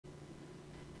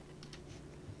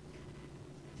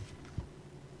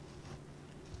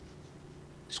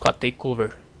Squad, take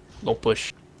cover. Don't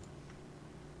push.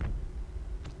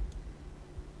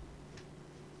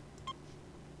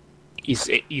 Is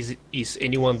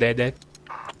anyone dead?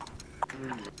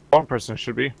 One person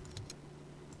should be.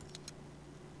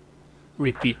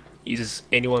 Repeat. Is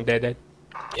anyone dead?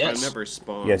 Yes. I never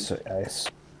spawned. Yes, yes.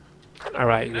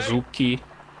 Alright, Zuki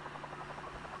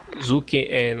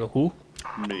and who?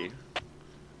 Me.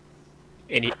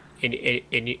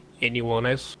 Anyone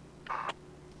else?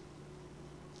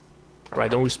 Alright,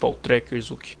 don't respawn. Tracker,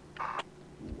 Zuki.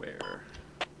 Where?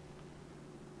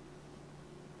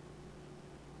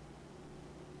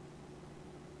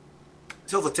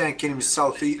 Till the tank enemy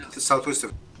southwest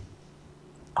of.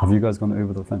 Have you guys gone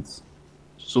over the fence?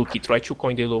 Zuki, try to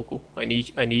coin the local. I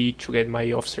need to get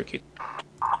my officer kit.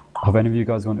 Have any of you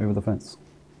guys gone over the fence?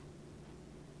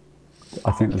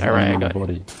 I think there's Alright, an enemy I on got my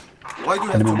body. Why do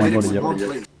you have Enemy two on my medics body, in one yep.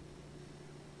 place?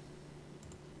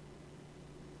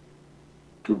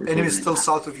 Enemy is still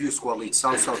south of you, squad lead.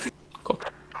 Southeast. Copy.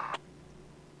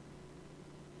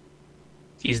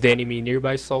 Is the enemy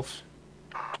nearby south?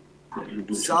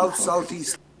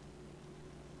 Southeast.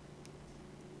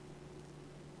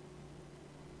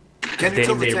 Can The you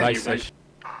tell enemy the nearby tank? south.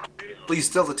 Please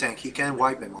tell the tank. He can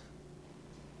wipe him.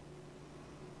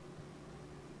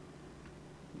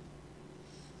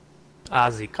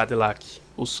 Azi, Cadillac,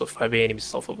 Usof, have enemies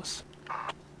south of us.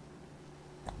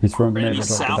 He's throwing grenades. Enemies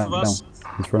Down, south down, of down. us?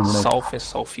 He's throwing grenades. South and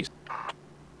southeast.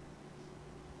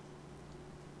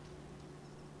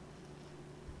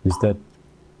 He's dead.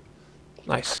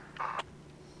 Nice.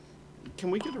 Can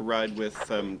we get a ride with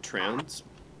trans?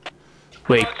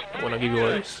 Wait, I wanna give you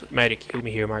orders. Medic, heal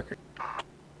me here, marker.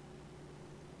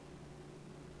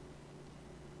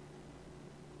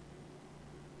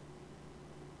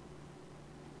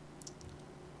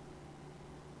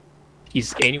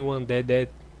 Is anyone dead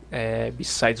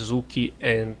besides Zuki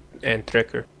and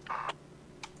Tracker?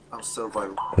 I'm still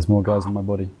vital. There's more guys on my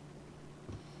body.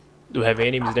 Do you have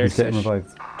enemies there, He's getting Sesh?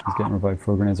 revived. He's getting revived.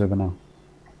 Throw grenades over now.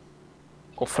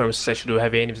 Confirm, Sesh, do you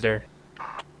have enemies there?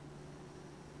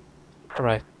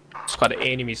 Alright. Squad,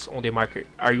 enemies on the marker.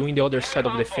 Are you in the other side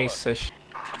of the fence, Sesh?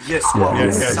 Yes, squad Yeah,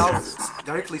 lead. yeah, South,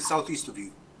 directly southeast of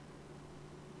you.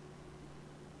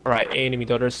 Alright, enemy,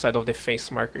 the other side of the fence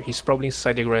marker. He's probably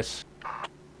inside the grass.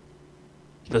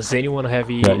 Does anyone have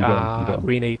a Yeah, you got him.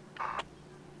 grenade?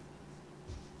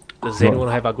 Does Got him. anyone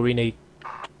have a grenade?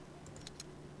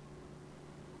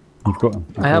 You've got him.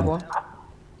 I have one.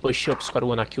 Push up, squad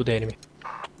 1, kill the enemy.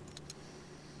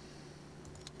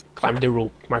 Climb the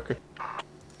rope, marker.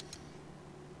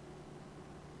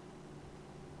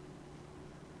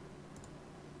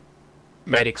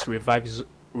 Medics,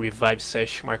 revive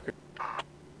Sesh, marker.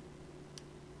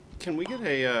 Can we get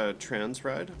a trans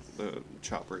ride? The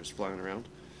chopper is flying around.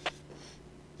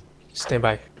 Stand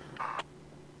by.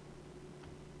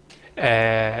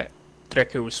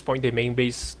 Tracker, respawn the main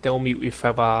base. Tell me if you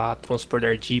have a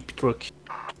transporter jeep truck.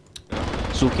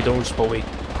 Zuki, don't respawn, wait.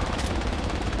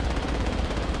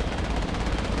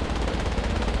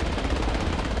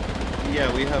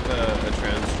 Yeah, we have a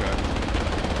trans truck.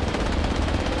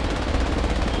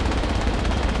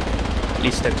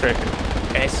 Listen, Tracker.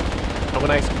 I'm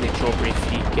gonna ask the chopper if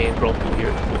he can drop you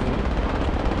here with me.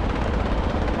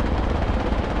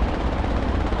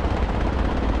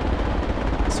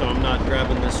 So I'm not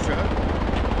grabbing this truck?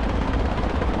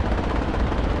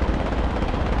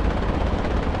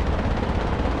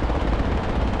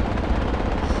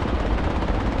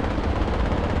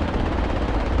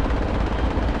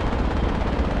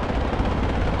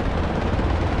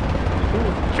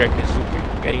 Tracker,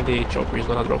 Zuki, getting the chopper, he's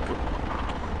gonna drop you.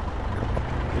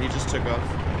 He just took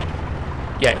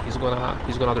off. Yeah, he's gonna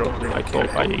drop you. I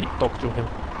talked to him.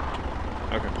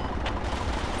 Okay.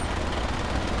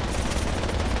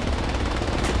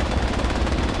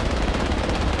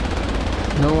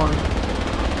 No one.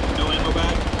 No ammo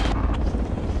bag?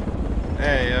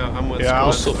 Hey, I'm with Yeah,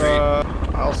 I squad also, three.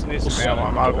 I also need some ammo.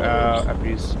 I'm out at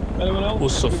peace. Anyone else?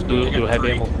 Usof, do you have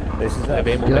ammo? This is Have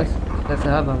that. ammo? Yes, yes, I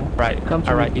have ammo. Right, Come to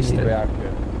alright, me. listen.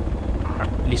 Reactor.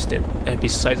 Listen.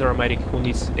 Besides our medic, who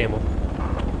needs ammo?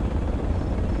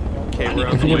 Okay, we're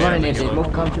on If the you way. find ammo,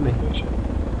 come to me.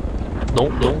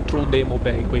 Don't throw the ammo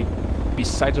bag, wait.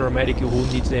 Besides our medic, who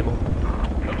needs ammo?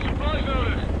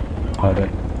 I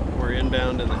don't. We're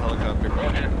inbound in the helicopter.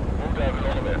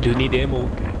 Do you need ammo,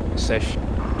 Sesh?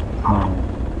 No.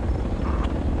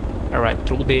 Alright,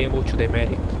 throw the ammo to the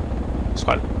medic.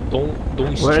 Squad, don't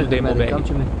Where steal is the the ammo medic? bag. Come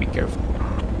to me. Be careful.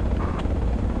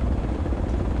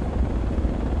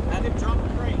 Have him drop the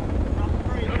crate. Drop the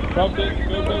crate. Drop it.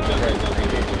 Go, go, go, go, go,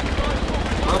 go, go.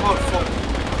 How about full?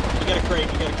 You got a crate,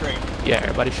 you got a crate. Yeah,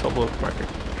 everybody show up, marker.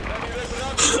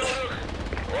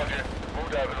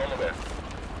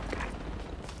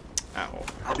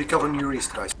 I'll be covering your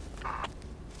east, guys.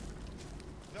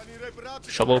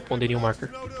 Shovel up on the new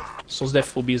marker. As soon as that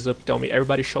full B is up, tell me.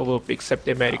 Everybody shovel up except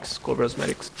the medics. Cover us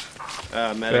medics.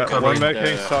 Medic, Yeah, one medic I need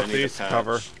heading a southeast, patch.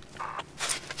 cover.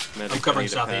 Medic, I'm covering I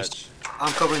need a southeast.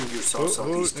 I'm covering you,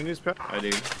 southeast. Who needs patch? patch. I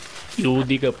do. You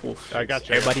dig up, Wolf. I got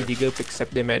you. Everybody dig up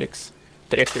except the medics.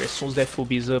 Tracker, as soon as that full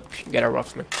B is up, get a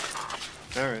Rothman.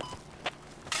 Alright.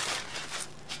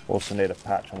 Also need a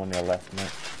patch on one of your left, mate.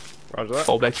 Roger that.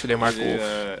 Fall back to the marker,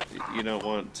 Wolf. You don't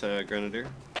want Grenadier?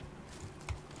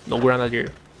 No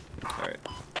Grenadier. Alright.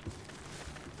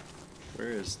 Where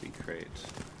is the crate?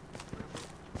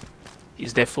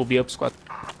 Is that full B up, squad?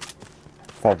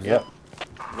 Fob's up.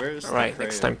 Where is the Alright, crate?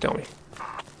 next time tell me.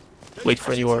 Wait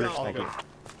for new orders. Thank you.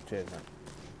 Cheers, mate.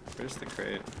 Where's the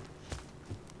crate?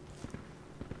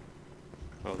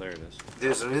 Oh, there it is.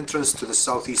 There's an entrance to the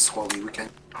southeast squadlead. We can.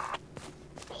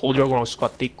 Hold your ground,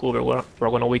 squad. Take cover. We're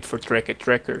gonna wait for Tracker.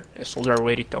 Tracker, as soon as you're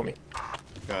ready, tell me.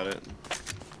 Got it.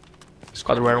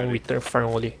 Squad, we're on return fire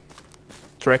only.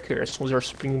 Tracker, as soon as your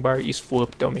spring bar is full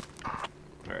up, tell me.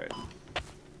 Alright.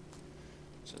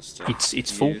 Just,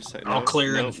 It's full? I'll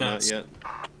clear in nope, the fence. Not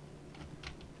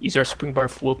Is your spring bar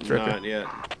full up, yet. Tracker? Not yet.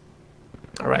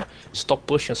 Alright, stop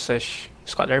pushing, Sesh.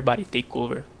 Squad, everybody take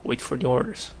over. Wait for the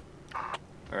orders.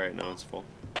 Alright, now it's full.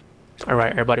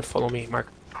 Alright, everybody follow me, Mark.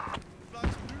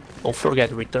 Don't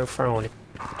forget, return fire only.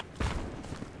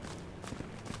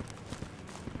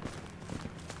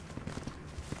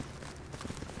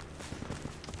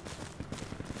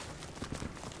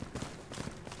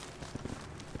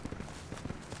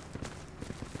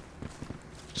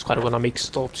 Squad, I'm gonna make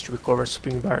stops to recover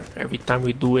spring bar. Every time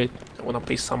we do it, I'm gonna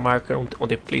place some marker on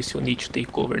the place you need to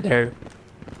take over there.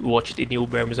 Watch the new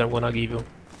bearings I'm gonna give you.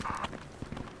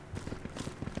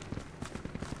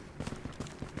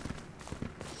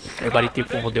 Everybody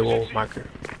take over the wall marker.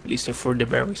 Listen for the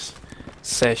bearings.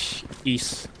 Sesh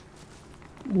east.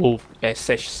 Wolf.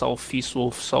 Sesh southeast.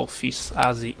 Wolf southeast.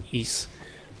 Azi east.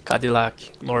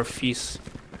 Cadillac northeast.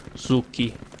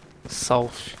 Zuki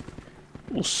south.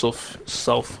 Usuf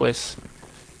southwest.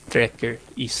 Tracker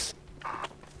east.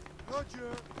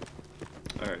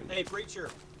 Alright. Hey, preacher.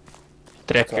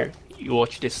 Tracker, you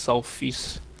watch the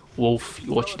southeast. Wolf,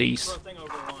 you watch the east. Throw a thing over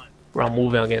the line. We're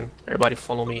moving again. Everybody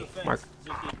follow me. Mark.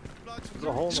 There's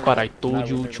a hole in the Squad, I roof. told No,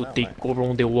 you we're to moving take that way. cover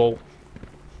on the wall.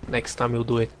 Next time you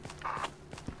do it.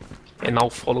 And now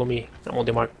follow me. I'm on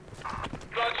the mark.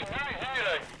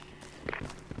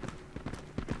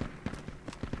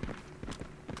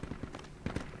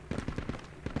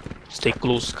 Stay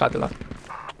close, Cadillac.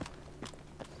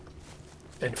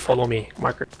 And follow me,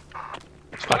 marker.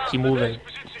 Squad, keep moving.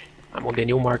 I'm on the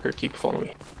new marker, keep following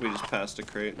me. We just passed a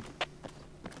crate.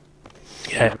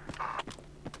 Yeah.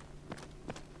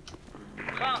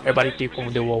 Everybody take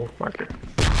over the wall, marker.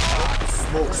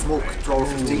 Smoke, tower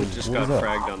 15. Just What got was that?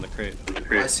 fragged on the crate.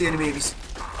 I see enemies.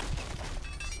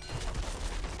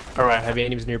 Alright, have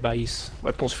enemies nearby east.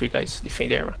 Weapons free, guys.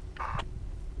 Defend the area.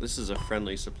 This is a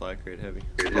friendly supply crate heavy.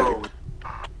 Oh,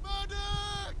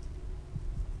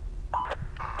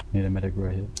 Need a medic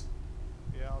right here.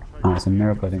 Oh, it's a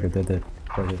miracle. I think I did that.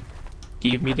 Right here.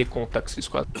 Give me the contacts,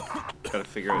 squad. Gotta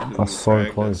figure out who I was so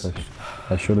fragged close. us.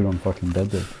 I should have gone fucking dead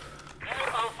there.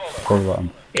 Probably like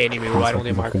Enemy right on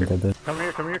the marker. dead there. Come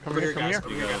here, come here, come here, come here.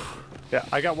 You got it. Yeah,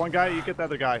 I got one guy, you get the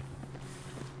other guy.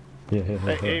 Here.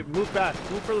 Hey, move back,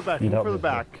 move further back, Need move help further with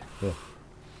back. Yeah.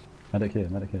 Medic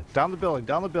here. Down the building,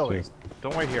 Cheers.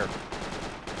 Don't wait here.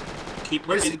 Keep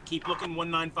Where is looking, keep looking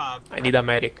 195. I need a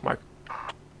medic, mark.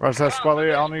 Rush that squad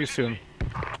leader, I'll need you soon.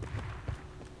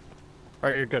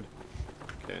 Alright, you're good.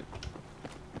 Okay.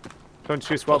 Don't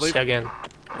shoot squad I'll see leader. again.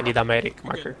 I need a medic,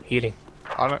 marker. Healing.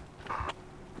 On it.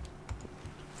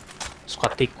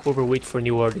 Squad, take cover, wait for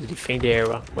new orders. Defend the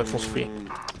area. Weapons free.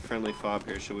 Friendly fob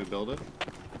here. Should we build it?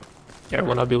 Yeah, we're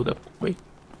gonna build up. Wait.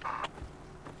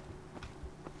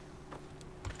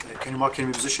 can you mark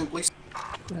enemy position, please?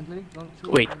 Friendly, don't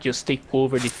shoot. Wait, just take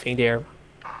cover, defend the area.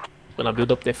 Gonna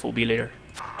build up the FOB later.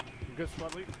 You good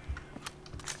squad leader?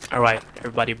 Alright,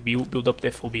 everybody build up the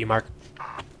FOB, mark.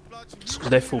 As soon as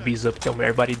the FOB is up, tell me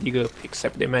everybody dig up,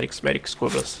 except the medics. Medics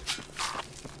cover us.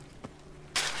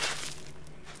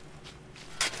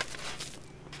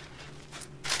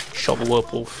 Shovel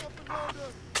up, Wolf.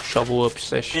 Shovel up,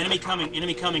 Sesh. Enemy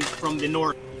coming from the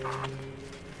north.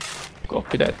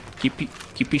 Copy that. Keep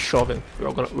it shoving.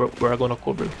 We're gonna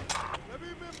cover.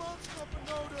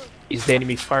 Is the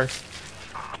enemy far?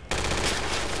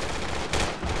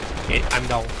 I'm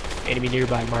down. Enemy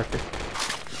nearby, marker.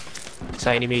 It's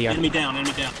an enemy, yeah. Enemy down,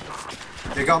 enemy down.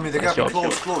 They got me Nice job.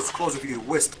 close of you,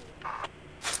 west.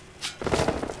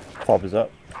 Fob is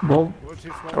up. Bomb. Would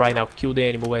you smoke? Right now, kill the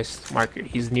enemy west marker.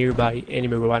 He's nearby.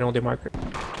 Enemy right on the marker.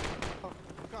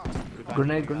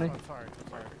 Grenade, grenade. Oh, sorry,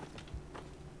 sorry.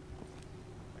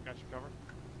 I got you covered.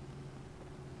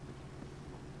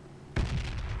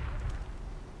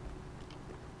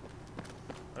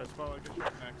 Alright, Spotlight, get you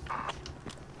up next.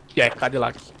 Yeah,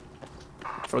 Cadillac.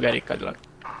 Forget it, Cadillac.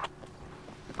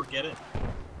 Forget it.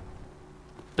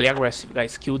 Play aggressive,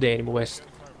 guys. Kill the enemy west.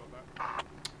 Sorry about that.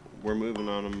 We're moving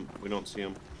on them. We don't see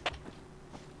them.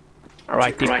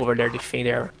 Alright, take over there, defend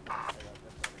there.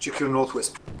 Check your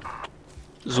northwest.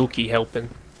 Zuki helping.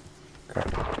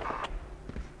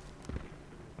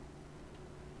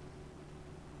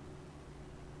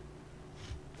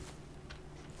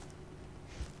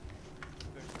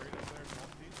 There's three up there,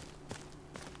 northeast.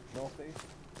 Northeast.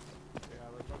 Yeah,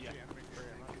 there's must be enemy three.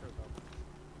 I'm not sure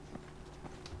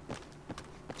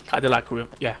though. Cadillac,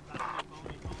 yeah.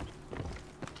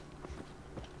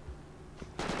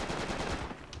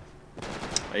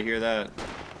 I hear that.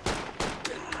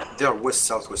 They are west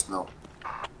southwest now.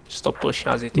 Stop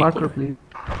pushing as they take Marker, over. please.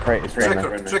 Crate is right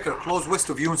Tracker, now. tracker, close west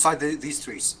of you inside these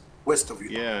trees. West of you.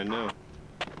 Yeah, I know.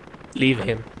 Leave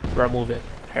him. We're moving.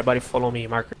 Everybody follow me,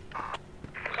 marker.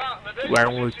 We're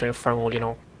on return from only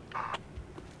now.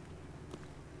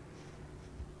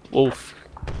 Wolf,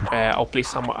 I'll play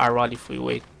some rally for you,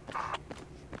 wait.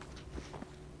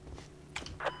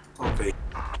 Okay.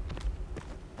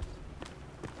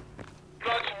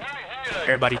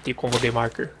 Everybody take over the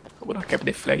marker. I'm gonna keep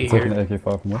the flag Taking here. the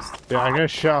AK-5 from west. Yeah, I'm gonna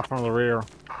shot from the rear.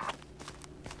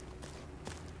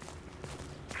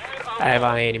 I have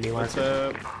an enemy What's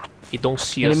marker. up? He don't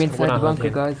see us. Enemy I'm inside gonna the hunt bunker,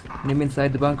 him. guys. Enemy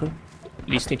inside the bunker.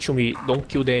 Listen to me. Don't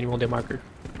kill the enemy on the marker.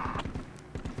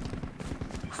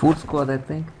 Full squad, I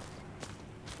think.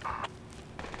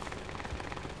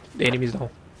 The enemy is down.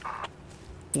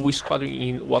 Who squad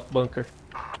in what bunker?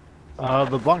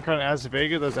 The bunker in As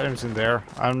Vega, there's enemies in there.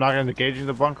 I'm not gonna engage in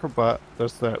the bunker, but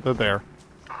they're there.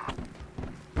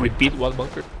 Repeat what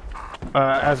bunker?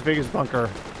 As Vega's bunker.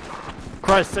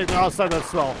 Christ, take me outside that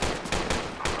cell.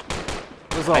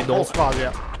 There's I a whole don't- squad,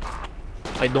 yeah.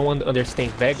 I don't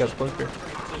understand. Vegas bunker.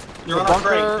 You're The on our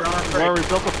crate. bunker You're on our where crate. we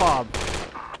built the fob.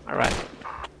 Alright.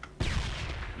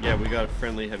 Yeah, we got a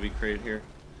friendly heavy crate here.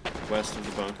 West of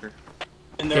the bunker.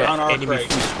 And they're on Yeah, our enemy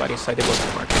crate. full squad inside the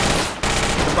bunker marker.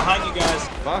 They're behind you guys.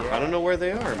 Fuck, I don't know where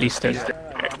they are. Listen.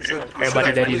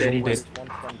 Everybody that is wounded.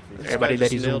 Everybody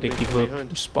that is wounded, give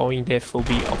up. Spawn death will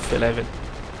be off 11.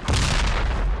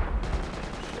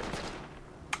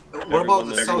 What about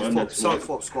the Everyone south fob, that's south left.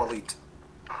 fob squad lead?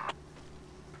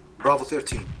 Bravo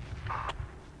 13.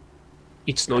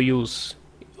 It's no use.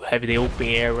 You have the open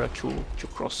area to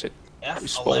cross it. We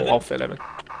spawn F11. off 11.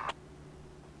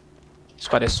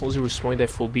 Squad, as soon as you respawn in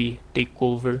FOB, take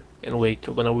cover and wait.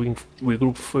 You're gonna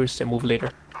regroup first and move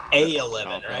later. A11,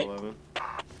 Alpha right? 11.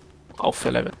 Off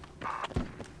 11.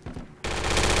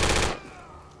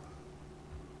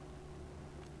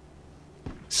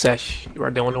 Sash, you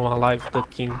are the only one alive. The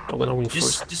king. I'm gonna win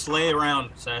first. Just lay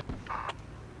around, Seth.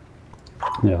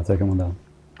 Yeah, I'll take him one down.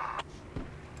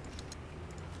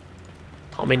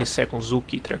 How many seconds,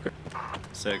 Zuki, tracker?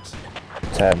 6.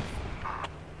 10.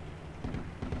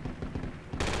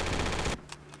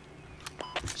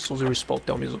 As soon as you respawn,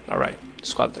 tell me Zuki. Alright,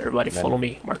 squad, everybody follow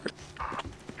me, marker.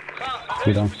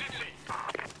 3 down.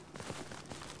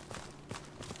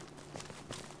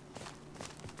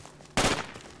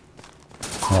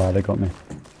 They got me.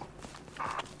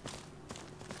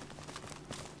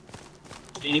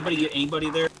 Did anybody get anybody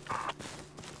there?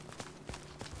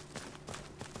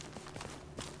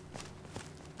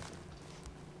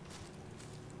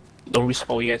 Don't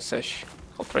respawn yet, Sash.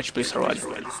 I'll try to place a rally. This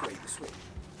way, this way.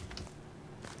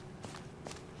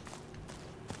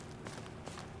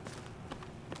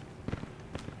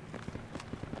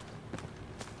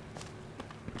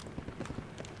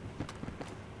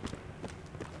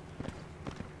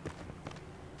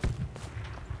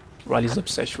 Rally's up,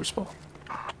 Sash, respawn.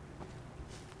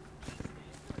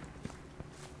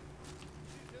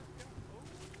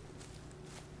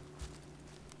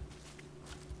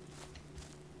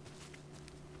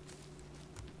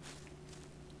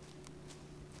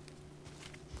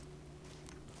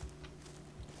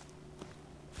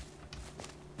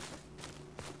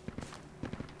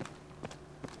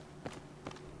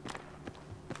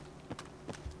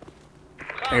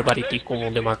 Everybody take cover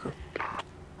on the marker.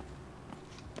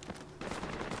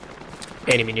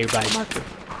 Enemy nearby, marker.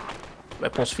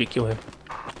 Weapons free, kill him.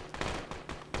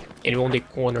 Enemy on the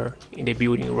corner in the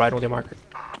building, right on the marker.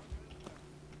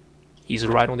 He's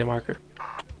right on the marker.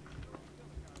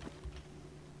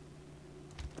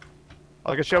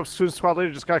 I'll get you up soon, squad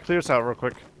leader. Just gotta clear this out real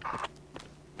quick.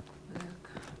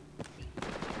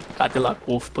 Cadillac,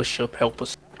 Wolf, push up, help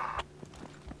us.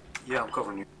 Yeah, I'm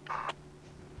covering you.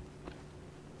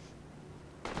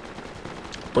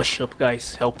 Push up,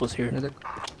 guys, help us here. Another.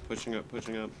 Pushing up,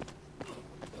 pushing up.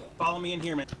 Follow me in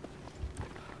here, man.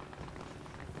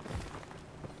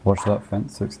 Watch that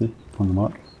fence, 60, on the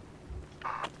mark.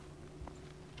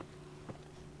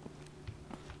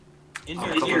 In here,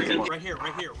 right here,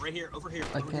 over here, I over here.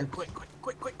 can't. Quick.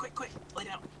 Lay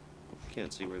down.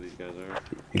 Can't see where these guys are.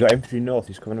 You got infantry north,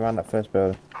 he's coming around that first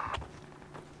building.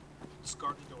 Just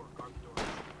guard the door,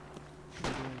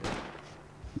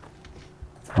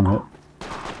 I'm hit.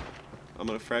 I'm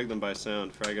gonna frag them by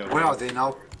sound. Frag out. Where are they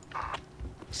now?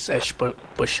 Sesh,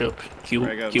 push up, kill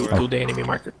Frag out the enemy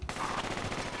marker.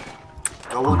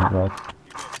 Go I'm on. hit right.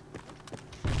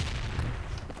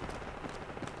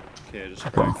 Okay, I just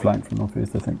Getting flanked from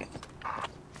northeast, I think.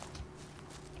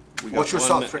 We got Watch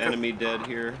yourself, one Fricker. enemy dead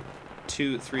here.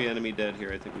 3 enemy dead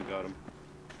here. I think we got him.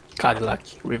 Cadillac,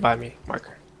 revive me,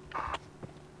 marker.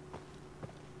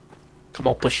 Come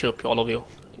on, push up, all of you.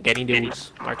 Get in the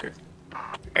woods, marker.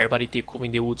 Everybody take over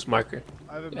in the woods, marker.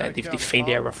 And defend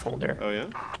the area from there. Oh yeah.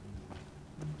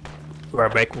 We are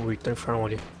back when we return from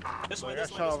only. This way, I got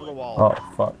this way, shot this over the way. wall.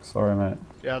 Oh, fuck, sorry, mate.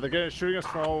 Yeah, they're getting shooting us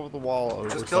from over the wall.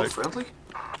 It Just looks kill like. friendly?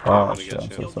 Oh, gonna shit, get I'm you.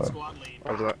 so Kill the sorry. squad lead.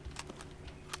 Roger that.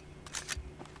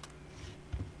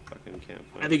 Fucking can't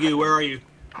find. Heavy goo, where are you?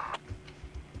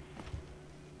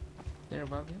 They're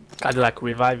above him. Cadillac,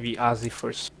 revive the Azzy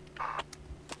first.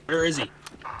 Where is he?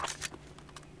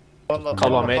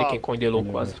 Call American com Delo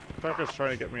quase. Frecker's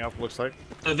trying to get me up, looks like.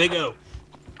 Vigo.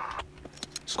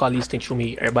 Squad listen to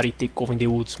me. Everybody take over in the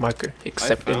woods, marker. I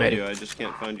Except the found medic. you. I just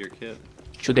can't find your kit.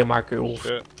 To the marker, Wolf.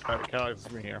 Shit. Alright, Calix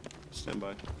is me here. Stand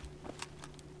by.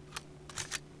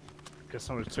 Guess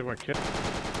somebody took my kit.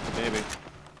 Maybe.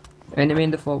 Enemy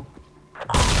in the fog.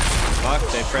 Fuck,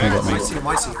 they fragged I me. see him,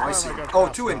 I see him, I see him. Oh,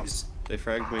 2 enemies. They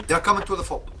fragged me. They're coming to the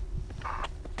fob.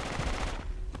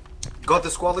 Got the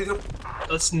squad leader?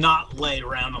 Let's not lay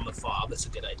around on the fob. That's a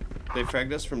good idea. They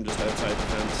fragged us from just outside the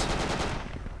fence.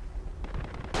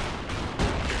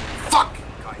 Fuck!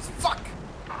 Guys, fuck!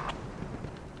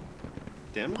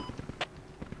 Damn it.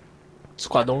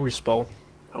 Squad don't respawn.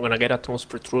 I'm gonna get a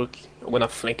transport truck. I'm gonna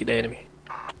flank the enemy.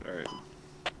 Alright.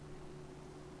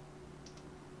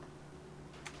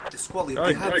 The squad leader,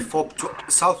 Right, they have right. fob to,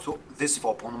 south to this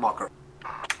fob on the marker.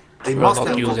 They We're must not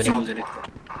have using fob. it.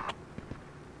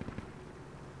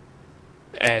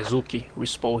 Zuki,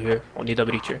 respawn here. I need a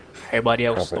breacher. Everybody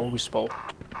else, Copy. don't respawn.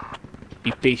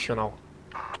 Be patient now.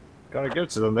 Gotta get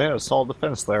to them. They had a solid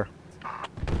defense there.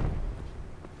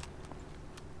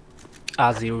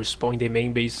 As you respawn in the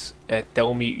main base,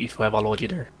 tell me if you have a lodge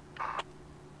there.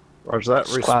 Roger that.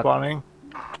 Squad. Respawning.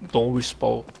 Don't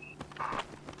respawn.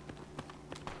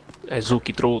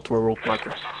 Zuki, throw to a rope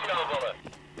marker.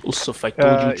 Usuf, I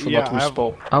told you to yeah, not I have-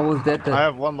 respawn. I was dead. I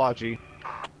have one Logi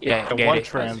Yeah, and get one it.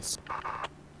 trans.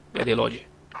 Get the lodge.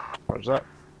 Roger that. I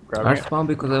Grabbing it. spawned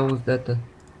because I was dead.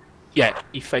 Yeah,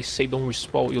 if I say don't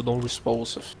respawn, you don't respawn,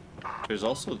 Usuf. There's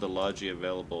also the Logi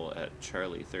available at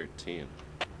Charlie 13.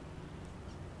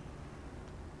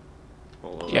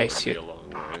 Although Yeah, I that would see be it. a long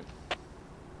way.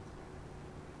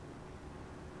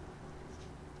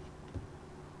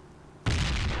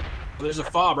 There's a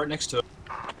fob right next to it.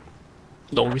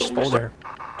 Don't respawn there.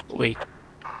 Wait,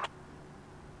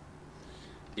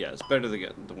 Yeah, it's better to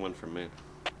get the one from me.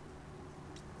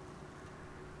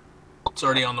 It's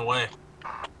already on the way.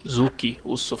 Zuki,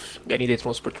 Usuf, get in the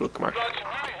transport truck marker.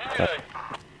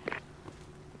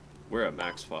 We're at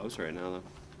max fobs right now,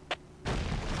 though.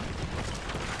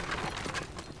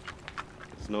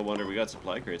 It's no wonder we got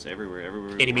supply crates everywhere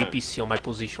we Enemy went. PC on my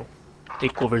position.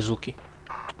 Take cover, Zuki.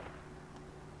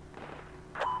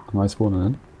 Am I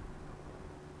spawning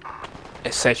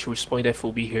in? Sesh, respawn the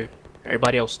FOB here.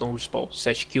 Everybody else don't respawn.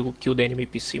 Sesh, kill the enemy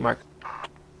PC marker.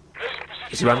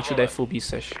 He's running to the FOB,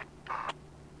 Sesh.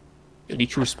 You need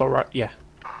to respawn right, yeah.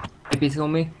 APC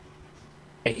on me.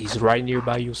 And he's right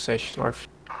nearby you, Sesh, north.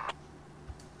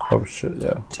 Oh shit,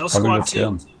 yeah. Tell I'll squad go 2.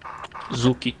 down.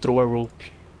 Zuki, throw a rope.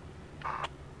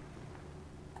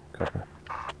 Copy.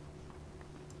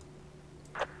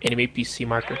 Enemy PC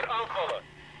marker.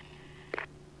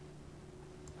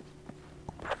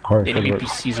 Alright, The enemy cover it.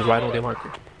 PC is right on the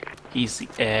marker. He's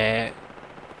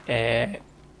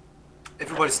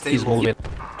Everybody stay he's low. moving.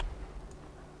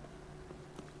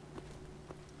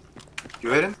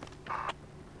 You hit him?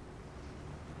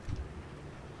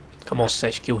 Come on,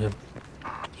 Sesh, kill him.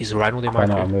 He's right on the I know, I'm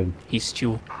marker. moving. He's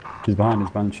still. He's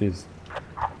behind trees.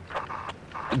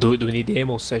 Do we need the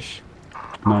ammo, Sesh?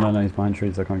 No, he's behind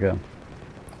trees, I can't get him.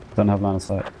 Don't have line of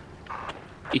sight.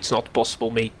 It's not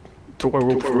possible, mate. Throw a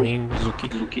rope for him,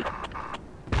 Zuki.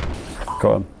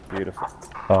 Got him. Beautiful.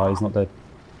 Ah, he's not dead.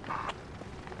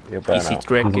 He'll burn Is he out.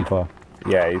 He's on tracked? fire.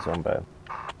 Yeah, he's on burn.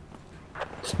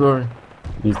 Spur.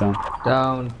 He's down.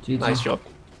 Down. GG. Nice job.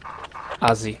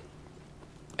 Azi.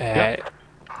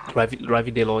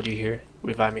 Drive the lodge here.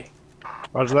 Revive me.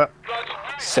 Roger that.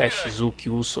 Sesh, Zuki,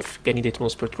 Usof. Getting the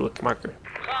transport truck marker.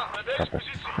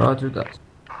 Roger that.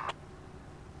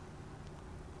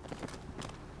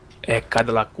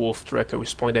 Cadillac Wolf Tracker,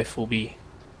 respawn FOB.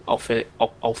 Alpha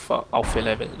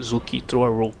 11. Zuki, throw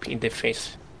a rope in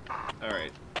defense.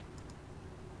 Alright.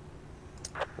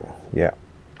 Yeah.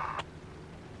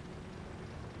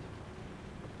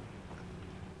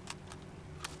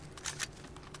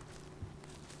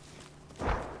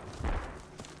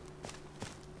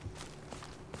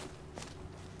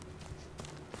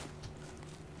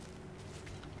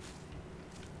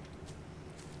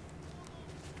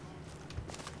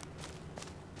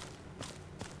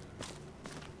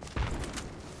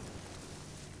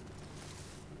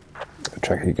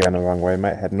 Track you going the wrong way,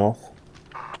 mate. Head north.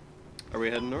 Are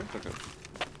we heading north? Okay.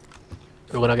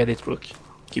 We're gonna get the truck.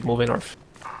 Keep moving north.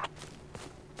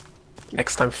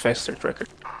 Next time faster, Tracker.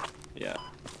 Yeah.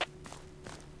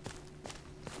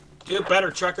 Do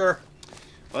better, trucker.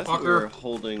 Well, I thought we Fucker. were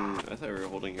holding. I thought we were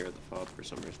holding here at the fob for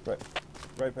some reason. Right.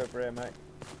 Rope over here, mate.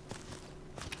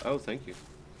 Oh, thank you.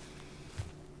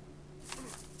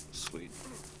 Sweet.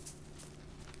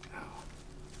 Ow.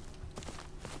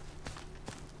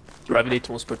 Drive the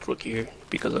transport truck here.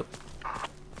 Pick us up.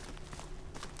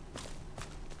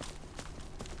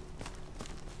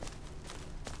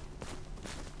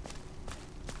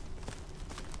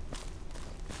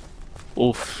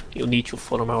 Wolf, you need to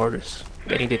follow my orders.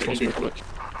 Getting the transport truck.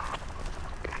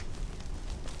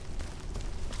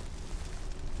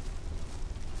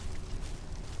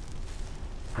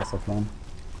 That's the plan.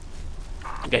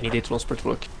 Getting the transport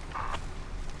truck.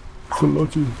 So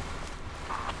lucky.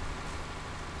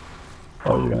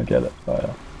 Oh, you're gonna get it. Oh,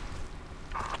 yeah.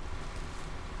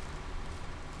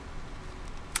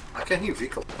 I can hear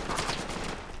vehicle.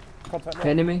 Contact north.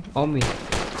 Enemy on me.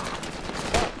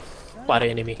 What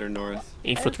enemy? They're north.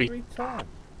 Infantry. Every time.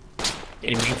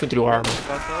 Enemy infantry armor.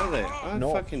 What are they? I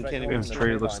North, fucking straight can't north even. on the Infantry,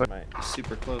 tree looks line, like. mate. It's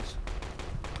super close.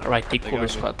 Alright, take They cover,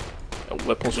 got me. squad.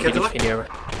 Weapons Get ready the in the area.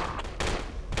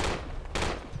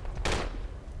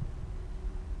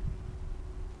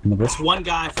 In the bush. It's one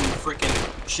guy from the frickin'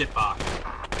 shitbox.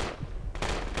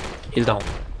 He's down.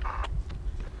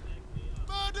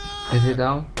 Is he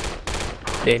down?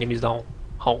 The enemy's down.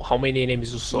 How many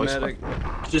enemies you saw, squad?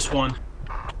 Medic. Just one.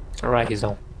 Alright, he's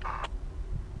down.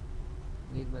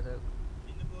 Need better.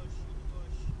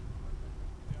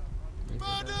 Need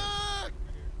better.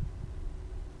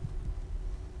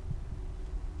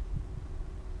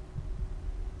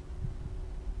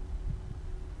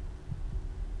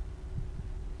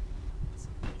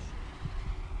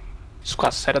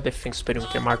 Squad, set a defense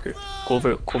perimeter marker.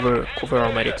 Cover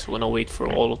our medics. We're gonna wait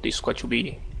for all of this squad to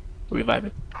be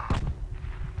revived.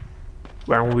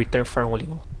 We're on return fire only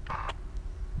now.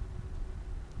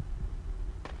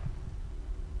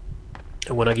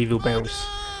 I'm gonna give you barrels.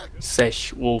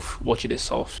 Sesh, Wolf, watch the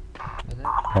south. Better.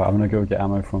 Right, I'm gonna go get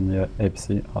ammo from the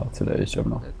APC to the H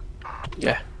now.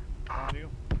 Yeah. On you.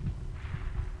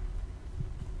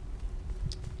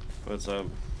 What's up?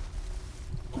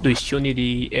 Do you still need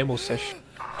the ammo, Sesh?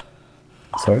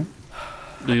 Sorry?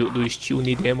 Do you still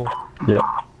need ammo?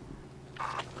 Yeah.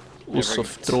 Also,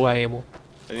 throw a ammo.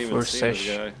 I didn't even For see this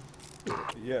Sesh. guy.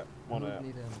 Yeah, one out.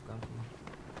 Need ammo, come to me.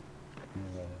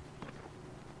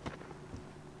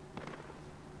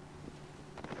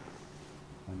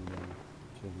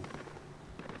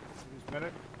 Use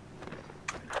medic.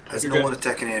 There's no one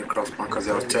attacking aircraft because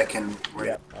they're attacking.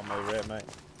 Yeah, I'm over here, mate.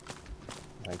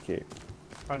 Thank you.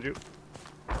 Found you.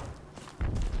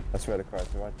 I swear to Christ,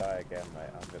 if I die again, mate,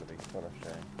 I'm gonna be full of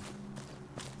shame.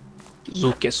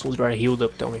 Zook, as soon as you are healed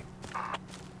up, tell me.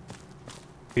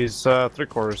 He's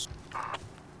 3/4.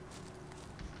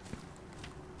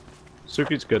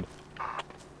 Suki's good.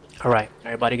 Alright,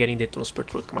 everybody getting the transport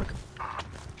truck, mark.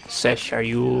 Sesh, are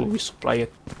you resupplied?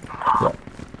 Yeah.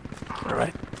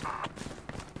 Alright.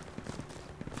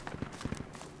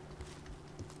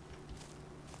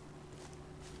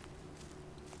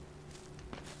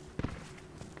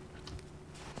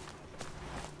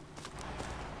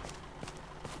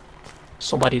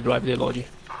 Somebody drive the lodge.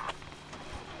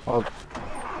 I'll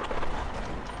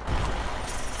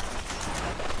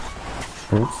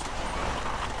Oops.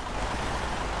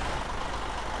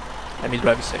 Let me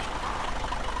drive Sesh.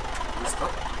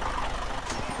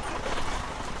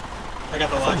 I got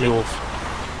the From logic. the wolf.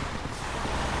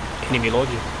 Enemy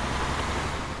lodge.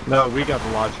 No, we got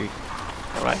the Logi.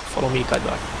 Alright, follow me,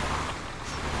 Cadillac.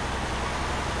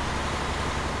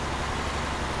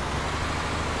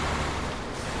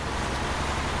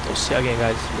 Don't see again,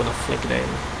 guys. I'm gonna flank them.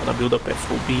 I'm gonna build up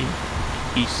FOB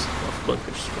east of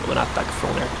bunkers. I'm gonna attack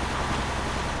from there.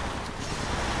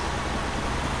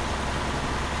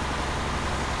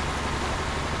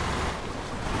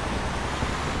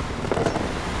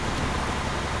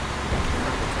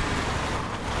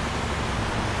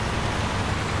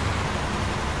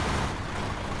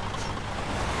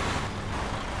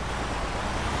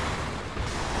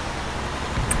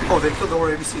 Oh, they killed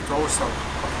our ABC to our south.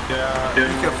 Yeah. Be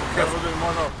careful, careful.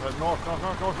 More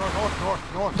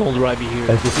north. Don't drive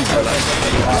here.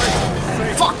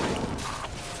 Fuck!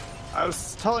 I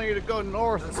was telling you to go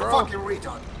north, That's bro. fucking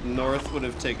retard. North would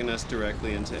have taken us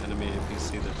directly into enemy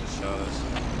APC that just shot us.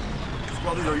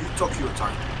 Squad leader, you took your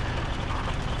time.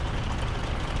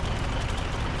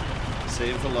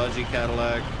 Save the Logi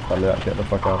Cadillac. Cadillac, get the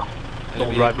fuck out. Don't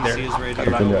Enemy drive APC there. is ready to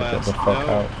Cadillac, go Cadillac, get the west. fuck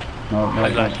No. out. No,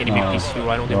 Cadillac, enemy PC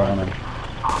right on the right on mark. it.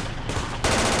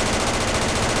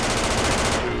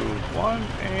 2, 1,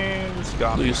 and it's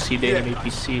gone. Do you see the Yeah. enemy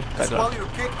PC? Squad Cadillac. leader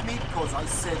kicked me because I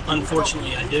said...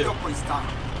 Unfortunately, I do. He took his time.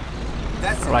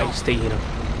 That's Alright, enough. stay here.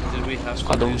 Did we have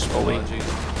Squad to don't use the away. Logi?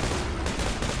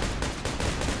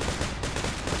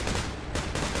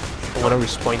 I wanna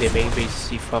respawn the main base,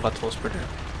 see if I have a transporter.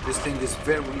 This thing is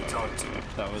very retarded.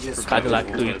 That was Yes, Cadillac,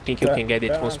 predictable, do you but- think you can get the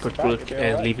transport truck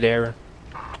and leave there?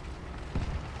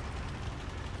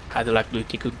 Cadillac, do you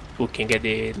think you can get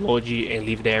the Logi and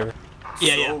leave there?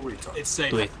 Yeah, So yeah. retarded. It's safe.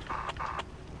 Do it.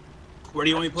 Where do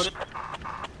you want me to put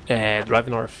it? Drive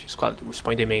north, squad,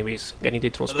 respawn the main base, getting the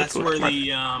So transport that's truck. where Mark.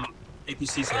 the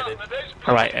APC's headed.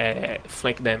 Alright,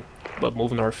 flank them, but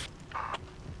move north.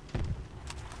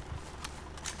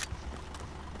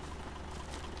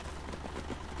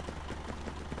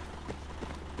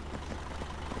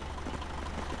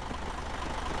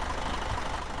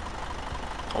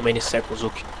 How many seconds,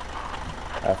 okay?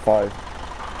 5.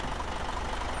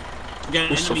 We got an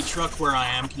Also- enemy truck where I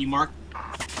am. Can you mark?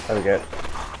 There we go.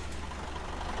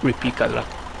 Repeat, Cadillac.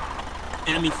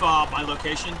 Enemy fob, my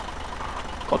location.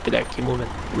 Copy that, keep moving.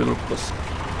 Real close.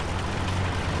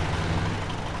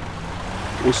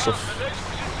 Usuf.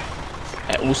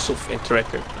 Usuf and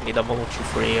Tracker. I need a volunteer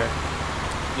for AR.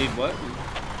 Need what?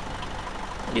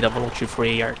 I need a volunteer for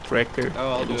AR. Tracker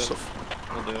Oh, I'll and do it. Usuf.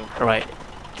 I'll do it. Alright.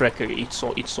 Tracker, it's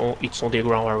on the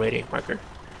ground already, marker.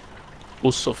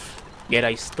 Usuf, get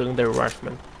a standard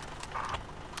rifleman.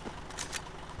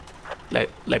 Let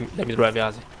me drive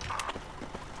Yazi.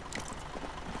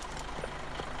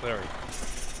 Larry.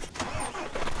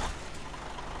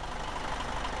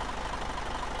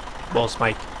 Boss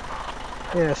Mike.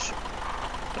 Yes.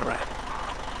 Alright.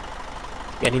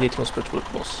 I need a transport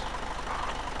truck, boss.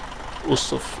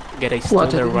 Usuf, get a What? I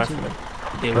standard didn't rifleman.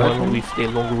 The Rifleman? one with the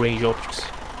long range optics.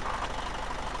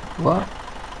 What?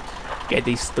 Get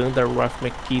the standard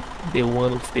rifleman kit, the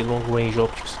one with the long range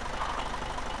optics.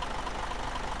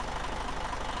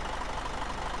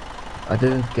 I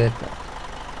didn't get that.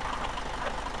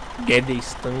 Get the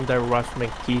standard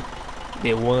rifleman kit,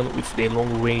 the one with the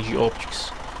long range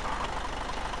optics.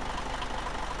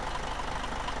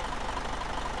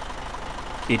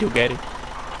 Did you get it?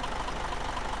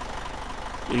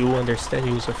 Do you understand,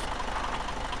 Yusuf?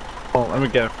 Oh, let me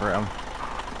get it for him.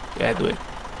 Yeah, do it.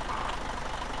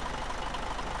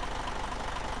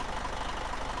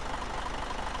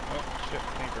 Oh, shit,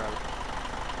 can't grab it.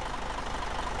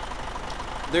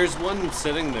 There's one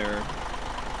sitting there.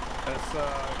 That's,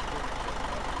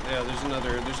 Yeah,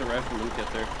 there's a rifleman kit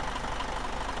there.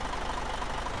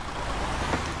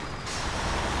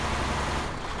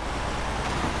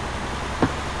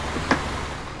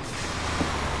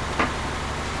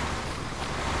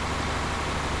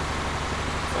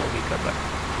 Follow me, come back.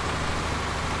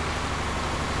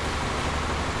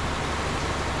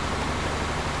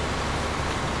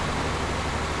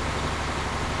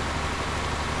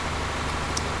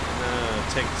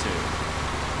 Take 2.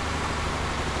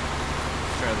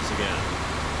 Let's try this again.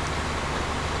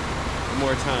 One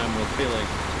more time, we'll feel like.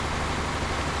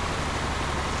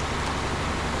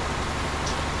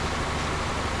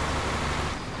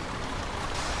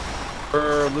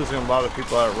 we're losing a lot of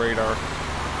people at radar.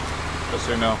 Just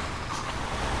so you know.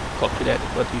 Copy that,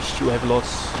 but we still have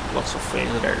lots of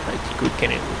friends there. I think we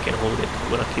can hold it. I'm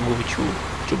gonna keep moving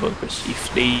to bunkers.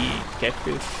 If they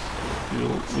capture,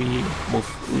 we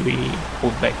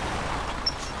move back.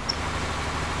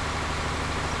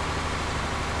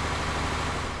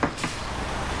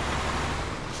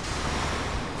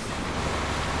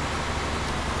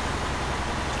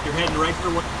 You're heading right for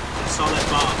what I saw that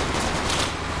bomb.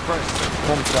 Christ.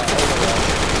 Home shot. Oh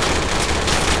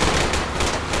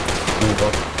There you go.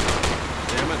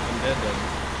 Damn it, I'm dead then.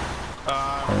 my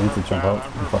god. I need to jump out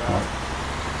and fuck out.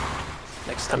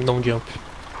 Next time, don't jump.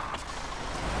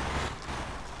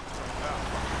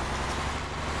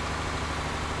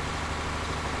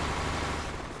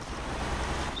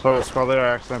 So the squad leader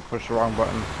accidentally pushed the wrong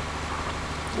button.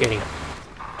 Getting up.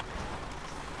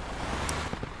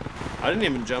 I didn't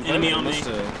even jump out. Enemy on me.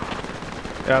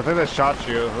 Yeah, I think they shot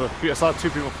you. I saw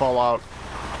 2 people fall out.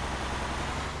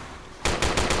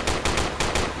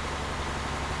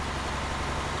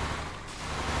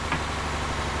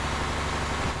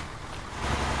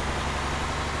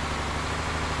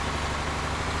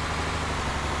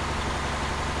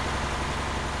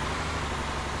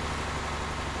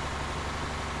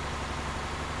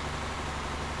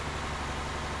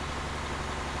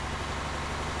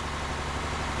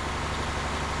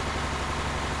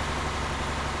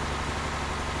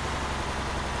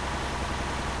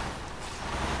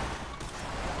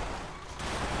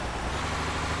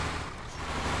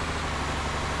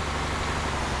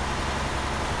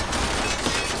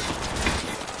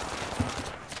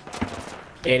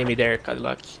 Enemy there,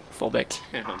 Cadillac. Fall back.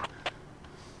 Damn.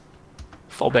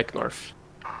 Fall back north.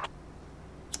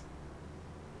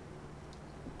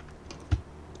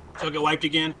 So I get wiped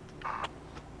again.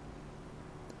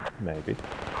 Maybe.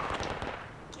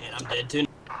 And I'm dead too.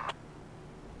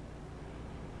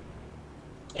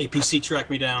 APC tracked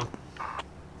me down.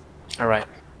 Alright.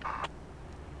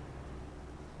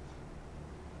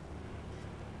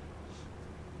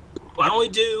 Why don't we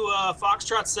do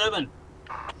Foxtrot 7?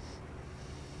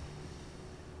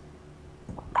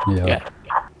 Yeah.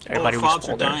 Everybody Fobs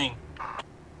are respawn there. dying.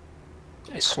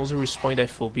 As soon as we respawn the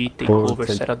FOB, take Oh, over,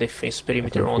 take- set a defense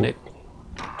perimeter okay, on it.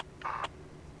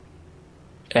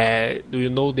 Do you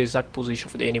know the exact position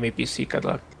of the enemy PC,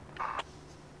 Cadillac?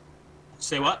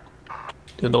 Say what?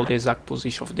 Do you know the exact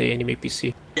position of the enemy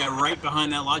PC? Yeah, right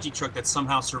behind that Logi truck that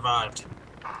somehow survived.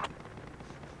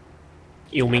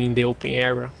 You mean the open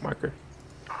area marker?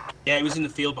 Yeah, he was in the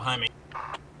field behind me.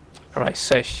 Alright,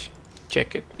 Sesh,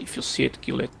 check it. If you see it,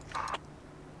 kill it.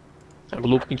 I'm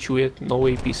looking to it, no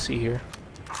APC here.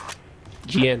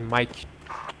 GN, Mike.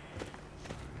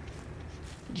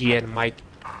 GN, Mike.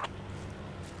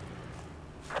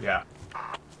 Yeah.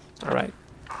 Alright.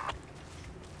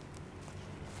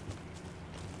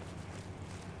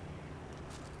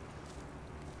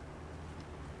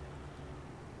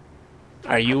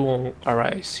 Are you on?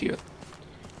 Alright, I see it.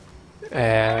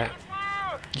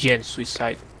 GN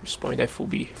suicide. Respawn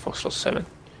FOB, Foxtrot 7.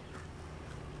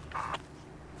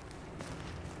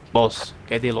 Boss,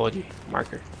 get the lodge,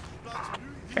 marker.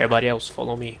 Everybody else,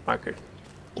 follow me, marker.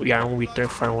 We are on return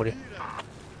fire only.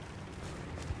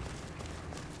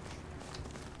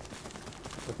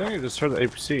 I think I just heard the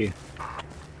APC.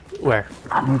 Where?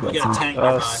 We got a tank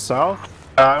nearby. South?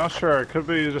 I'm not sure. It could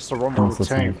be just a rumble What's with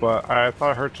the tank, tank? but I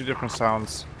thought I heard 2 different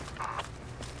sounds.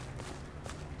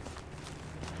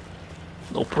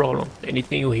 No problem.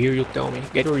 Anything you hear, you tell me.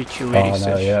 Get your EQ Oh ready, no,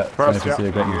 Sesh. yeah. First, NPC yeah.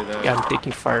 are getting Hear you. that? Yeah, I'm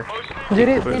taking fire. There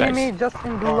is Cover, guys. enemy just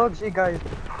in the lodge, guys.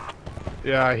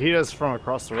 Yeah, he is from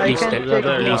across the I river. can Listen, check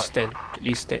There, it yeah. out.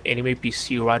 listen. Enemy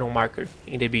PC right on marker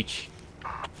in the beach.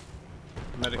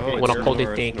 Medicate. Oh, I'm gonna it's call the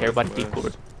north, tank. Everybody take cover.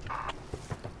 northwest.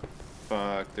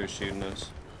 Fuck, they're shooting us.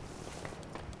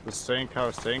 The staying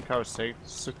cover, staying cover, stay.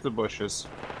 Stick to the bushes.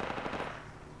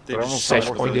 They They're just almost Sesh,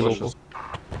 shot point the the logo. bushes.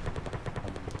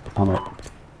 I'm up.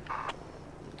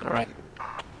 Alright.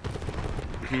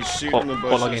 He's shooting the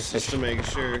Call again, bushes just Sesh. to make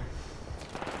sure.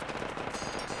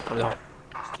 Come down.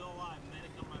 Still alive.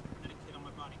 Medic kit on my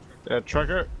body truck. Yeah,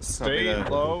 trucker, stay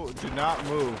that. low. Do not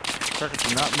move. Trucker,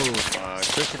 do not move.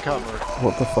 Stick to cover.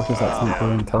 What the fuck is that tank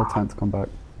doing? Tell tank to come back.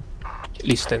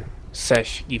 Listen.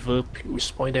 Sesh, give up.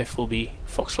 Respawn the FOB.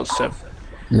 Foxtrot 7.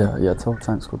 Yeah, tell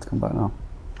tank squad to come back now.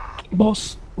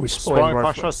 Boss, respawn Spawning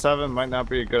north. Foxtrot 7 might not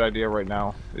be a good idea right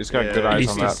now. He's got good eyes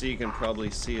on that. APC can probably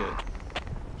see it.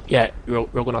 Yeah, we're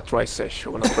gonna try Sesh.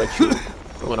 We're gonna try to.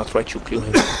 We're gonna try to kill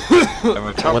him. And we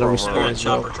I'm chopper gonna over respond. it. Got a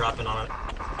chopper dropping on it.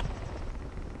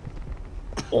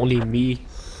 Only me,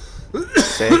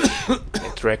 Sesh, and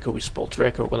Tracker. We spawn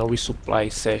Tracker. We're gonna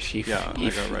resupply Sesh if, Yeah, I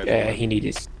got right if on. he needs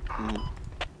it. Mm.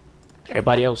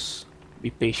 Everybody else, be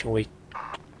patient. Wait.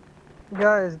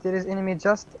 Guys, there is enemy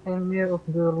just in near of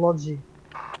the lodge.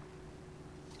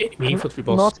 Enemy infantry,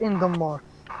 boss. Not in the mark.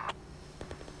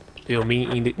 Do you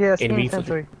mean in the Yes, enemy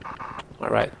infantry.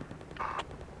 Alright.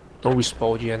 Don't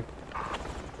respawn again.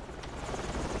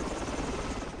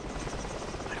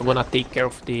 I'm gonna take care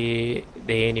of the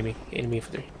enemy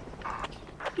infantry.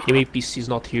 Enemy PC is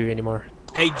not here anymore.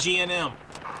 Hey, GNM.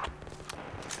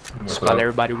 Squad,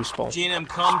 everybody respawn. GNM,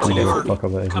 come Oh, to yeah, your fuck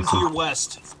up that come to APC. your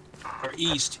west or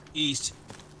east.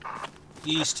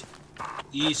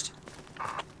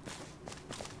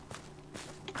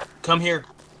 Come here.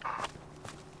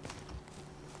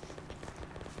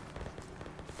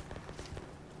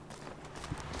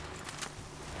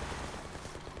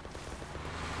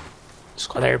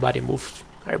 Squad, everybody move.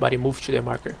 Everybody move to the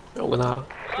marker. We're gonna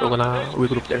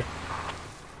regroup there.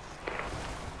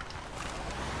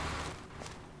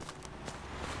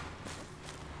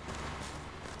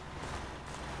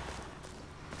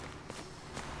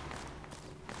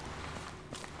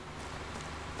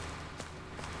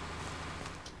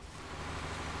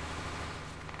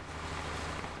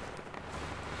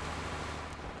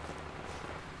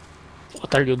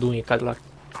 What are you doing, Cadillac?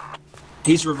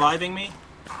 He's reviving me.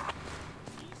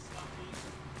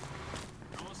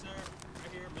 Almost there.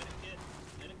 Right here. Medikit.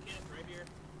 Right here.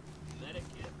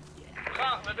 Medikit.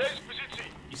 Yeah.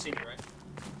 You see me, right?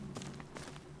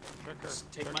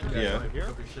 Just take my Yeah. Right here.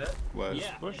 What?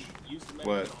 Yeah. Push. Use the medikit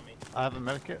What? on me. I have a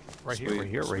medikit. Right here, Sweet, right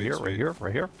here, right sweet, here, sweet. right here,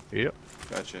 right here. Yep.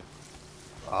 Gotcha.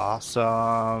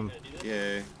 Awesome.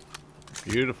 Yay.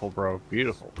 Beautiful, bro.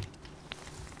 Beautiful.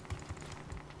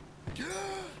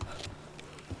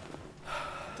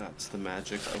 That's the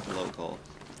magic of local.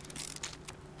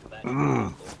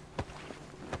 I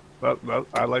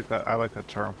like that. I like that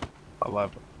term. I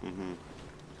love it. Mm-hmm.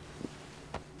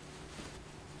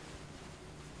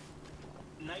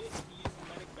 Now you have to use the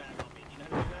medic bag on me. You know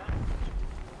how to do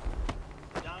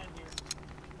that? Down here.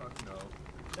 Fuck no.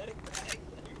 Medic bag.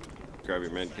 Grab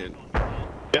your med kit.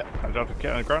 Yeah, I dropped a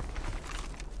cat on the ground.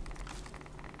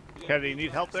 Kennedy, you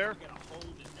need help there? You gotta hold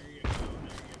it. There you go.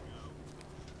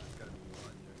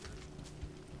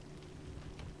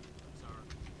 That's our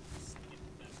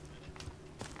best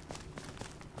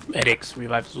medic. Medics,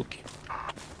 revive Zuki.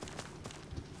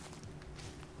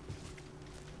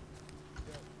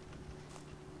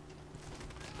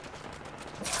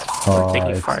 We're taking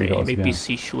it's fire. seagulls again.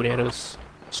 MAPC shooting at us.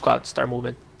 Squad, start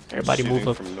moving. Everybody Shooting move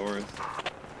up. from north.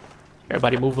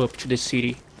 Everybody move up to the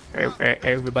city.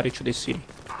 Everybody to the city.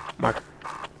 Mark.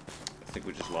 I think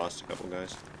we just lost a couple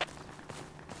guys.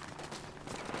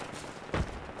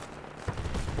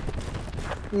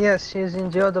 Yes, she's in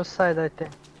the other side, I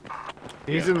think.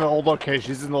 He's in the old location.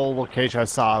 He's in the old location. I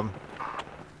saw him.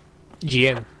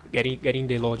 GM, getting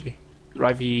the lodge.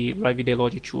 Drive the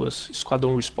lodge to us. Squad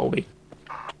don't respawn, wait.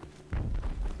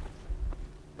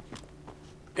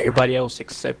 Everybody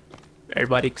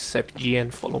except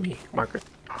GN, follow me, marker.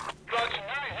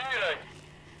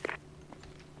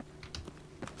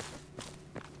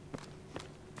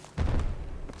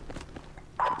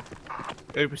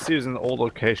 APC is in the old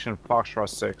location, Foxtrot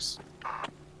 6.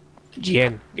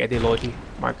 GN, get the lodge,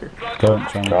 marker. Don't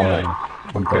try and revive me.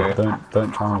 I'm dead.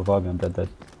 Don't try and revive me. I'm dead.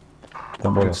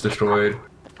 Don't bother. It's destroyed.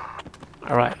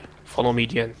 Alright, follow me,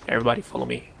 GN. Everybody follow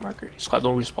me, marker. Squad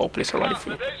don't respawn, place already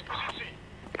free.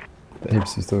 The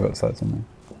APC still got sights on me.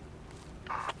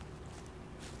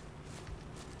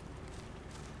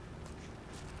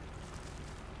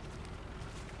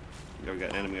 Yo, we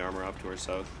got enemy armor up to our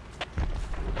south.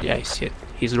 Yeah, I see it.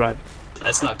 He's driving.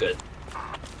 That's not good.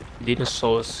 He didn't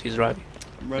saw us. He's driving.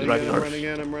 I'm running Driving in, I'm north. running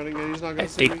in, I'm running in. He's not I gonna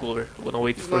see take me. over. We're gonna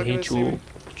wait He's for not him gonna see me.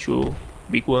 to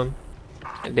big one,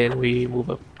 and then we move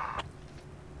up.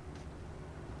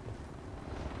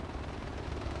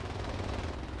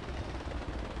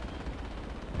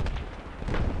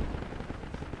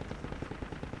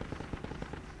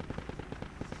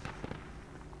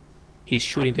 He's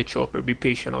shooting the chopper. Be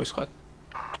patient, now, Scott.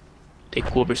 Take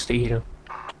cover. Stay here.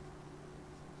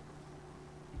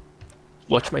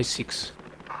 Watch my 6.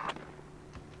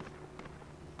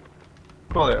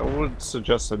 Well, I would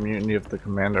suggest a mutiny of the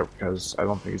commander because I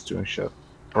don't think he's doing shit.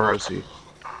 Or is he?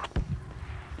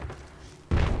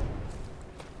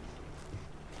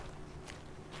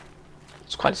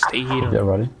 Squad, stay here. Get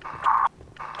ready.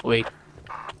 Wait.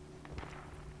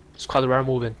 Squad, we are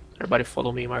moving. Everybody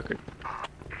follow me, marker.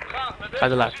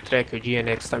 Cadillac, tracker, GN,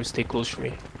 next time stay close to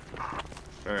me.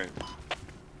 Alright.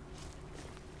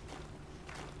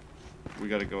 We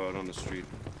gotta go out on the street.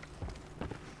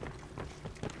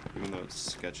 Even though it's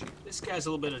sketchy. This guy's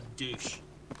a little bit of douche.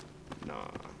 Nah.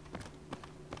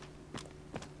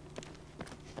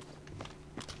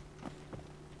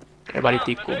 Everybody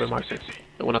take cover, marker.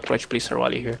 I wanna try to place a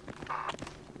rally here.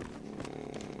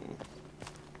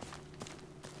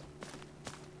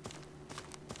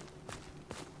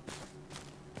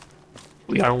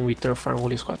 We are on return farm,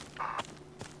 holy squad.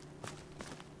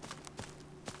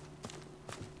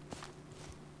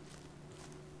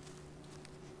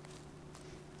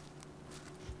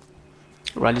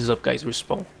 Rallies up, guys,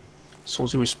 respawn. As soon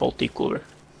as you respawn, take cover.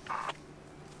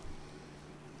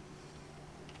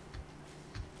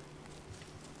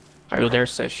 Are you there,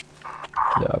 Sesh?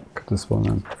 Yeah, cut this one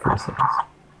in 4 seconds.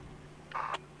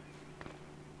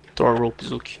 Throw a rope,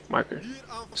 Zuki. Marker.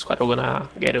 Squad are gonna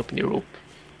get up in the rope.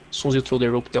 As soon as you throw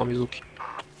the rope, tell me, Zuki.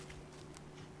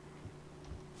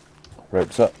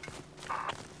 Ropes up.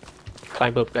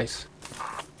 Climb up, guys.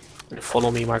 And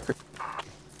follow me, Marker.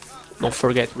 Don't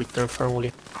forget, return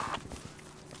firmly.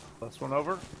 Last one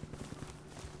over.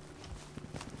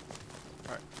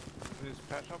 Alright. Need to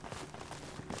patch up? Do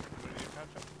we need to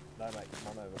patch up? No, mate,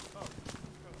 come on over. Oh,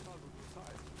 it's on the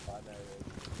side. I know.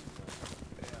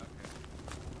 Yeah, okay.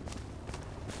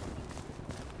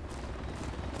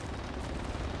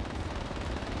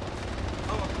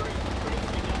 Oh, great.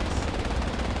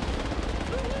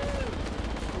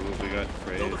 Ooh, we got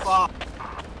Kill the crates. fob.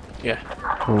 Yeah.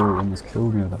 Oh, almost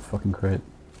killed me with that fucking crate.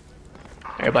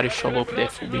 Everybody shove up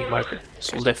that full B, Marker. As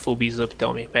soon as that full B is up,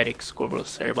 tell me. Medics, cover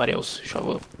us. Everybody else, shove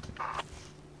up.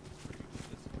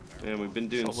 Man, we've been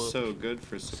doing Shove up. so good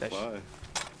for supply.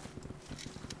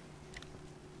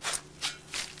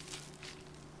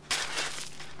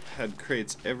 Had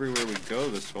crates everywhere we go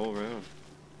this whole round.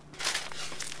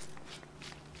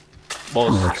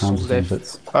 Boss, Yeah, as soon as that...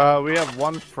 bits. We have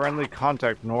one friendly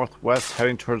contact northwest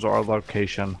heading towards our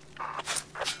location.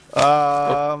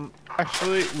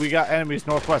 Actually, we got enemies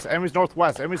northwest. Enemies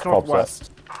northwest. Enemies northwest.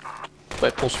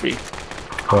 Weapons free.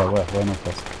 Where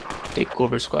northwest? Take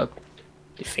cover, squad.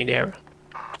 Defend the area.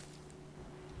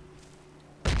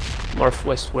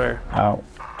 Northwest where? Ow.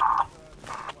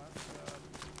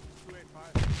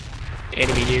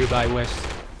 Enemy nearby west.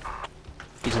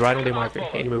 He's right on the marker.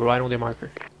 Enemy right on the marker.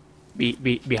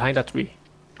 Behind that tree.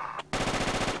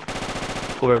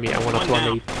 Cover me, I wanna throw a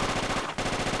nade.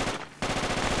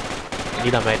 I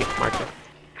need a medic marker.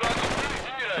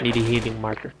 I need a healing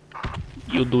marker.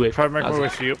 You do it. Try to make my Azza. way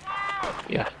to you.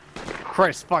 Yeah.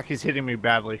 Christ, fuck, he's hitting me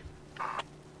badly.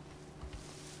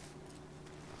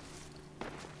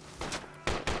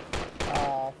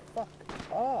 Ah, fuck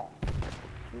off.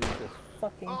 Jesus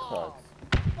fucking Christ.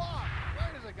 Fuck!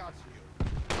 Where does it got to you?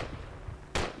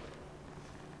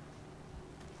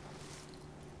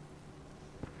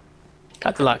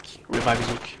 Cadillac, revive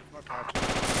Zuki.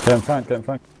 Get in front, get in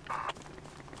front.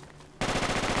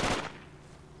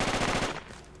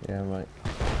 Yeah, mate.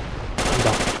 I'm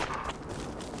down.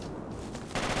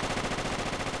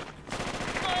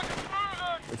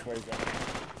 Which way is that?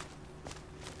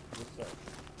 This way.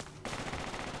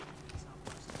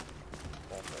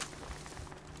 Perfect.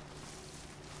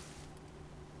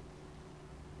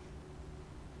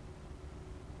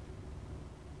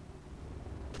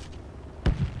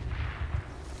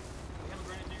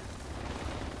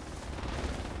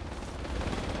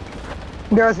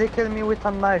 Guys, he killed me with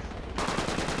a knife.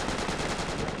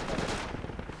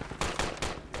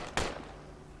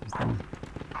 He's down.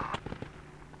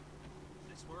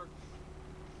 Nice work.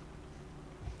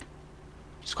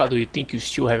 Squad, do you think you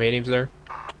still have enemies there?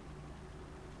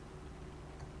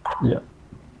 Yeah.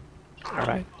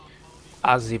 Alright.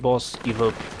 As the boss, give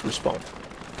up, respawn.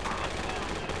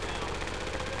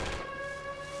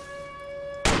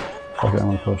 Okay, I'm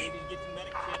gonna push. You need to get the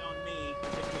medic kit on me.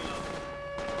 Pick me up.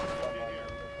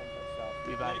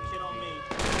 Revive Medic kit on me.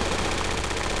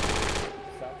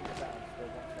 South of the town, still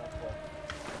one southwest.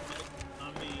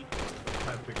 On me.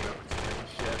 I'm picking up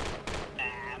its shit.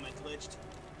 Ah, am I glitched?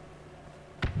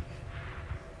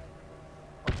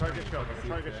 I'm trying to get you up. I'm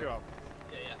trying to get you up.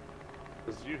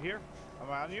 Yeah. Is you here? Am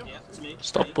I on you? Yeah, it's me.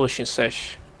 Stop Me. pushing,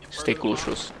 Sesh. Stay close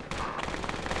to us.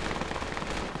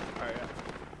 Alright, yeah.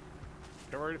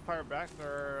 Get ready to fire back.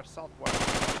 They're southwest.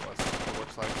 Southwest, it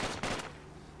looks like.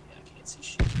 Yeah, I can't see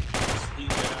shit.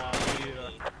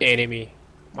 Enemy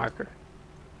marker.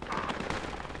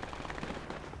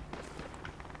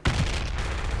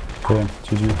 Okay,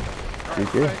 GG.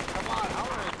 GG.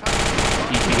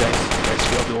 GG guys. Let's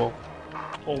go up the wall.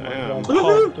 Oh my Damn. god.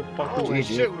 How the fuck Holy did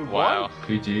you shit, we won. Wow.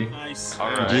 GG. Nice.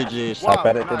 Alright. GG. Wow, I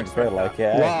bet it not didn't feel expect like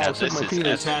that. it. Wow, Now suck this my is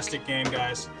penis. Fantastic game,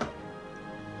 guys.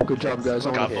 Good job, guys.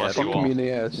 God bless you all. Fucking me in the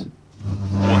ass.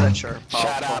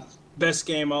 Shut up. Best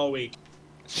game all week.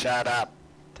 Shut up.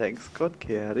 Thanks, God,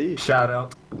 Carrie. Shout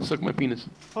out. Suck my penis.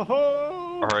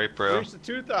 Oh, Alright, bro. Breach the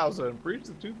 2000. Breach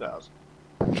the 2000.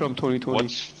 Trump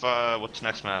 2020. What's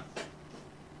next map?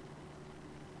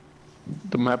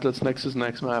 The map that's next is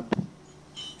next map.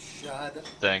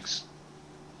 Thanks.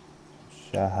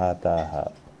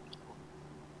 Shahada.